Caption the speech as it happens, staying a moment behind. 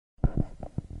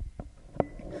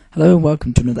Hello and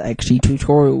welcome to another XG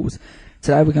Tutorials.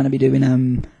 Today we're going to be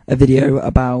doing a video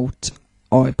about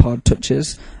iPod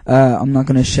touches. I'm not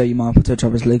going to show you my iPod touch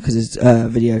obviously because it's a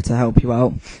video to help you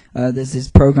out. There's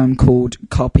this program called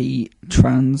Copy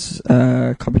Trans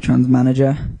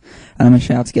Manager, and I'm going to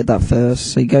show you how to get that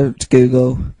first. So you go to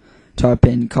Google, type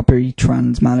in Copy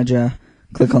Trans Manager,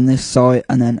 click on this site,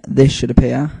 and then this should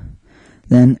appear.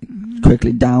 Then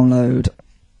quickly download.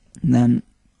 And then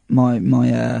my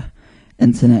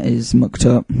internet is mucked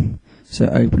up, so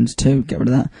it opens too. Get rid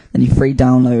of that. Then you free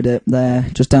download it there.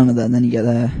 Just download that, and then you get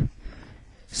there.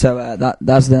 So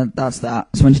that's that.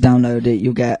 So once you download it,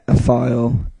 you'll get a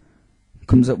file.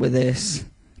 Comes up with this.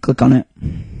 Click on it.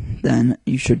 Then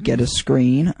you should get a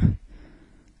screen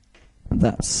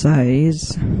that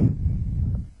says.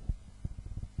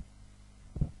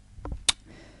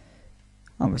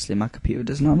 Obviously, my computer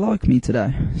does not like me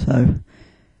today, so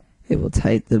it will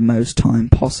take the most time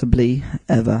possibly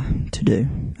ever to do.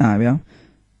 There we are.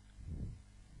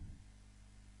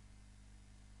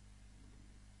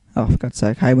 Oh, for God's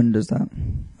sake, how when does that?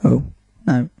 Oh,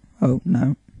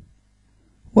 no.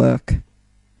 Work.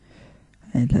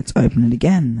 And let's open it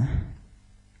again.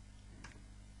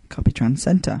 Copy Trans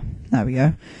Center. There we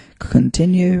go.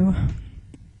 Continue.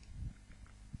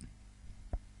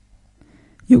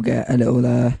 You'll get a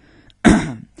little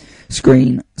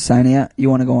screen saying here you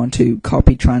want to go on to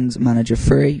Copy Trans Manager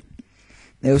free.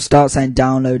 It'll start saying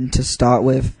downloading to start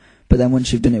with, but then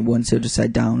once you've done it once, it'll just say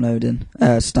downloading,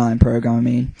 starting program,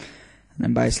 and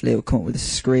then basically it'll come up with a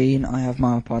screen. I have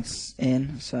my iPods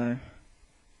in, so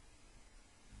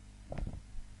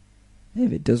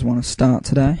if it does want to start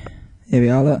today, here we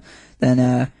are. Look.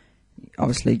 Then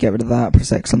obviously get rid of that,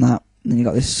 press X on that, and then you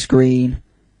got this screen.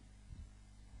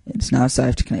 It's now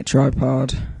safe to connect your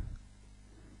iPod.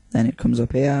 Then it comes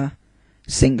up here,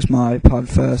 syncs my iPod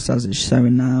first as it's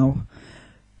showing now,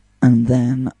 and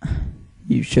then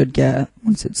you should get,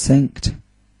 once it's synced,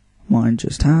 mine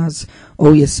just has,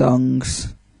 all your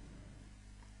songs,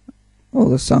 all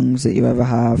the songs that you ever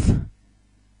have.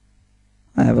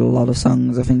 I have a lot of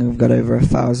songs. I think I've got over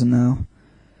 1,000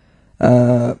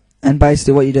 now. And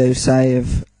basically what you do, say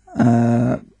if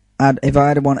I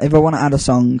want to add a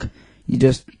song, you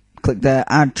just click there,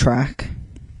 add track,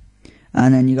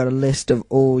 and then you got a list of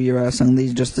all your songs.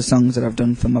 These are just the songs that I've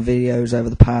done for my videos over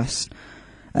the past,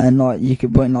 and like you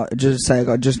could put in, like, just say I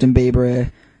got Justin Bieber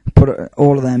here, put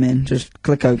all of them in, just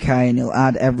click OK, and it'll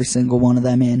add every single one of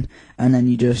them in, and then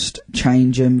you just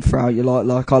change them throughout your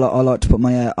like I like to put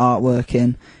my artwork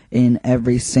in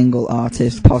every single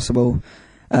artist possible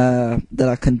that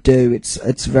I can do.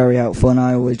 It's very helpful, and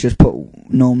I always just put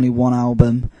normally one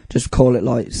album, just call it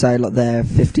like, say like there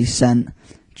 50 Cent,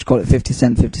 just call it 50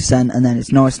 Cent, and then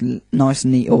it's nice and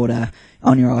neat order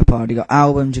on your iPod. You got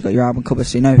albums, you got your album cover,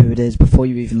 so you know who it is before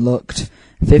you even looked.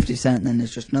 50 Cent, then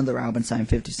there's just another album saying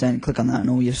 50 Cent, click on that and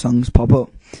all your songs pop up.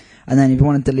 And then if you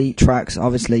want to delete tracks,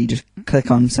 obviously you just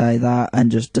click on, say that, and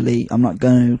just delete. I'm not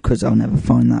going to, because I'll never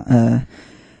find that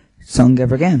song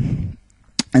ever again.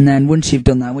 And then once you've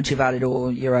done that, once you've added all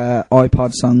your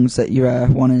iPod songs that you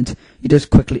wanted, you just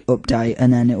quickly update,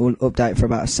 and then it will update for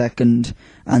about a second,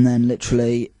 and then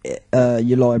literally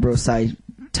your library will say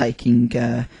taking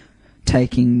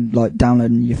like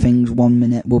downloading your things 1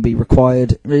 minute will be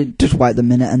required. Just wait the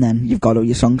minute, and then you've got all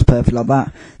your songs perfect like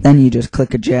that. Then you just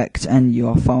click eject, and you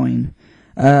are fine.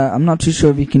 I'm not too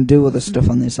sure if you can do other stuff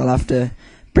on this. I'll have to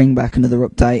bring back another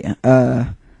update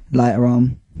later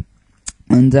on.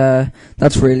 And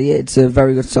that's really it. It's a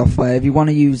very good software. If you want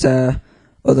to use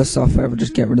other software, we'll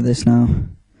just get rid of this now.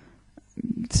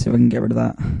 Let's see if I can get rid of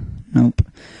that. Nope.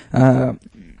 A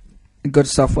good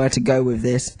software to go with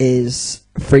this is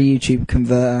free YouTube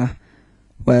converter.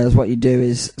 Whereas what you do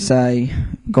is, say,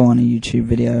 go on a YouTube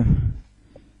video.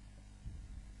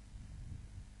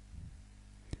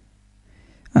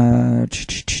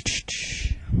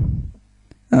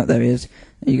 Oh, there he is.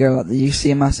 You go, you see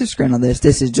a massive screen like this.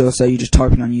 This is just so you just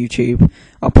type it on YouTube.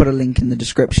 I'll put a link in the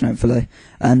description hopefully.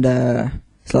 And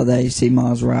it's like there you see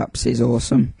Mars Raps. He's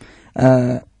awesome.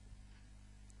 So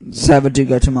if I do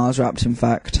go to Mars Raps, in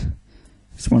fact,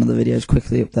 it's one of the videos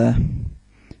quickly up there.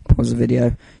 Pause the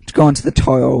video. Just go onto the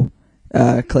tile.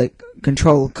 Click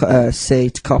Control C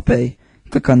to copy.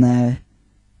 Click on there.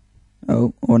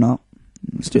 Oh, or not.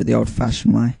 Let's do it the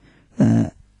old-fashioned way.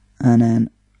 There, and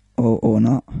then or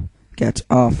not. Get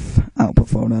off output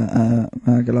folder.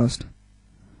 I get lost.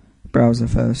 Browser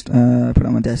first. Put it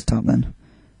on my desktop then.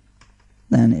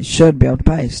 Then it should be able to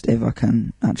paste if I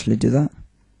can actually do that.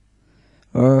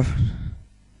 Or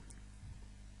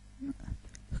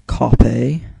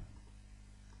copy.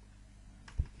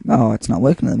 Oh, it's not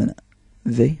working at the minute.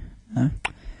 V. No.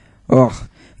 Ugh.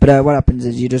 But what happens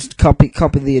is you just copy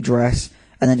the address,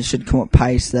 and then it should come up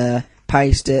paste there.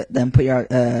 Paste it, then put your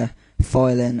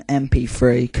file in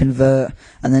MP3, convert,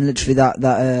 and then literally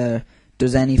that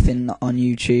does anything on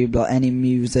YouTube, like any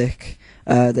music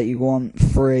that you want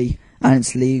free, and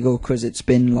it's legal because it's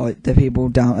been like the people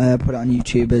put it on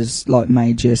YouTube as like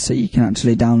major, so you can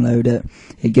actually download it.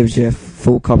 It gives you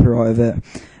full copyright of it,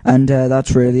 and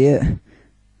that's really it.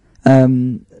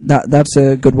 That's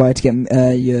a good way to get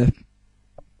your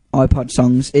iPod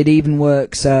songs. It even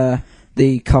works.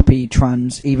 The copy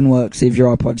trans even works if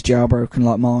your iPod's jailbroken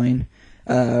like mine.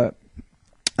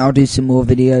 I'll do some more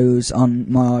videos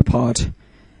on my iPod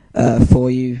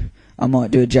for you. I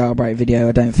might do a jailbreak video.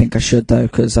 I don't think I should though,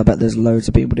 because I bet there's loads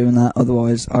of people doing that.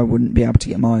 Otherwise, I wouldn't be able to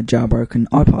get my jailbroken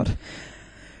iPod.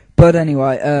 But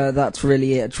anyway, that's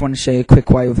really it. I just want to show you a quick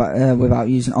way without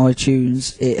using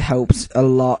iTunes. It helps a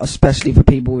lot, especially for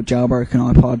people with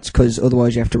jailbroken iPods, because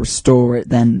otherwise you have to restore it,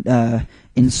 then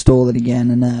install it again,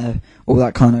 and all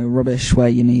that kind of rubbish where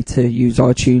you need to use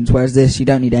iTunes. Whereas this, you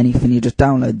don't need anything. You just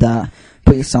download that,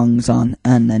 put your songs on,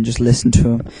 and then just listen to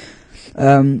them.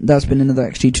 That's been another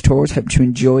XG Tutorials. Hope you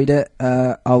enjoyed it.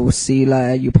 I will see you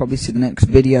later. You'll probably see the next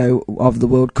video of the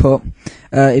World Cup.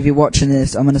 If you're watching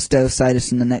this, I'm going to still say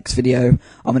this in the next video.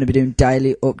 I'm going to be doing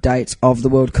daily updates of the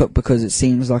World Cup, because it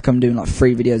seems like I'm doing like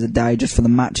 3 videos a day just for the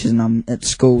matches, and I'm at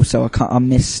school, so I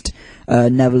missed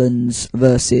Netherlands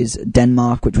versus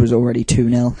Denmark, which was already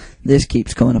 2-0. This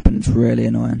keeps coming up and it's really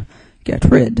annoying. Get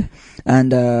rid.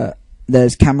 And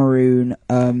there's Cameroon,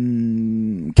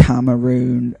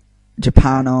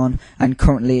 Japan on, and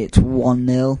currently it's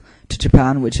 1-0 to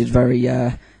Japan, which is very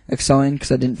exciting,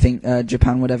 because I didn't think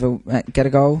Japan would ever get a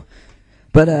goal.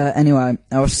 But anyway,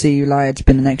 I'll see you later. It's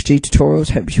been the XG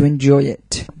Tutorials. Hope you enjoy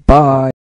it. Bye.